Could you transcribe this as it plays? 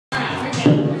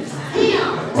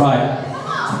Right.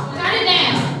 Turn it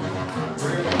down.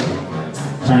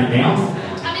 Turn it down?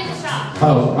 I'm in the shop.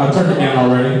 Oh, I turned it down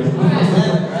already.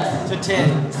 To 10.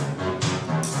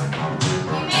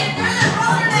 You made it through the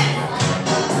roller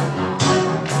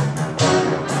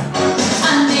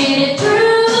I made it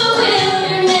through the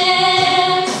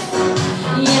wilderness.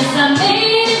 Yes, I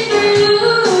made it through.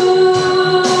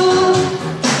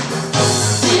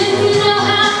 Didn't know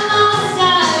how lost I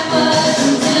was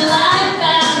until I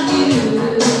found you.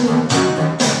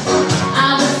 I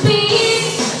was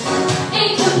weak,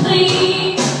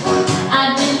 incomplete.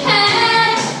 I'd been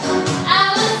had. I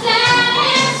was sad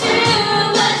and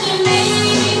true, but you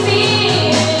made me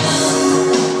feel.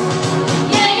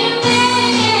 Yeah, you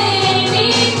made me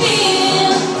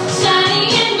feel shiny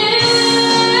and new,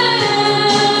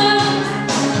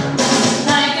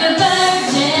 like a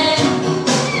virgin,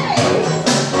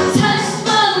 touched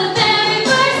for the very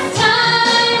first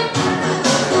time,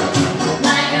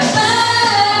 like a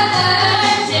virgin,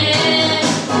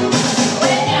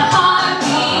 with your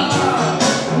heartbeat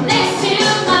next to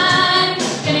mine.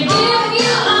 Gonna give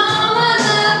you all of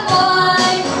the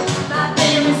boy. I've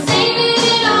been saving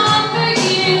it all for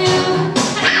you.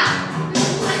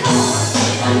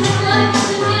 I'm not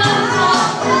your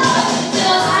fault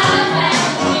until I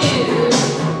found you.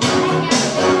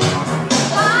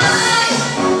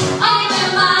 I'm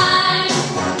your mind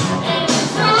and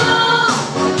control,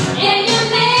 and you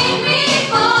made me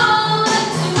fall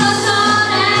into my soul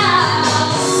now.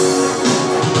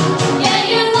 Yeah,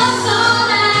 you lost all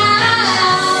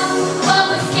out, but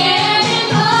we're scared and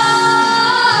cold,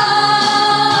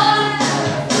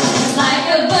 like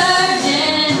a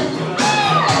virgin,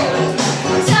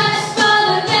 touched for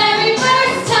the very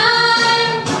first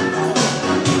time,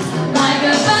 like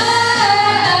a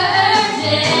virgin,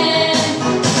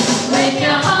 with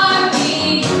your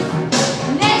heartbeat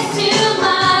next to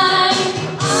mine.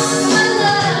 My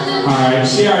love. Alright,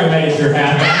 she already made it through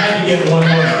half. I had to get one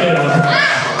more hit on her.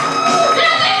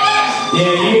 Yeah,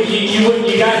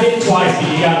 you got hit twice, but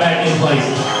you got back in place.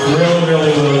 Really,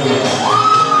 really, really good.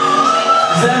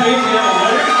 Does that mean we have a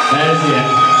winner? That is it.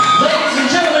 Ladies and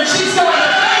gentlemen, she's going to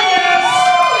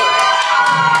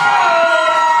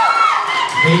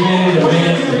He made it a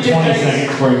minute and 20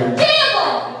 seconds for you.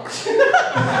 Gamble!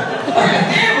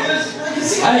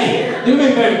 Hey, do me a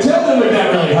favor. Tell them if that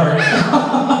really hurt.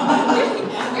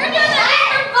 You're doing that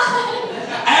for fun!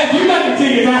 If you got the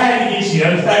tickets, I had to get you.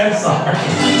 I'm sorry.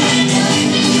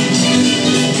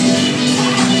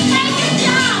 Good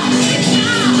job!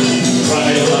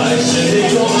 Right, like,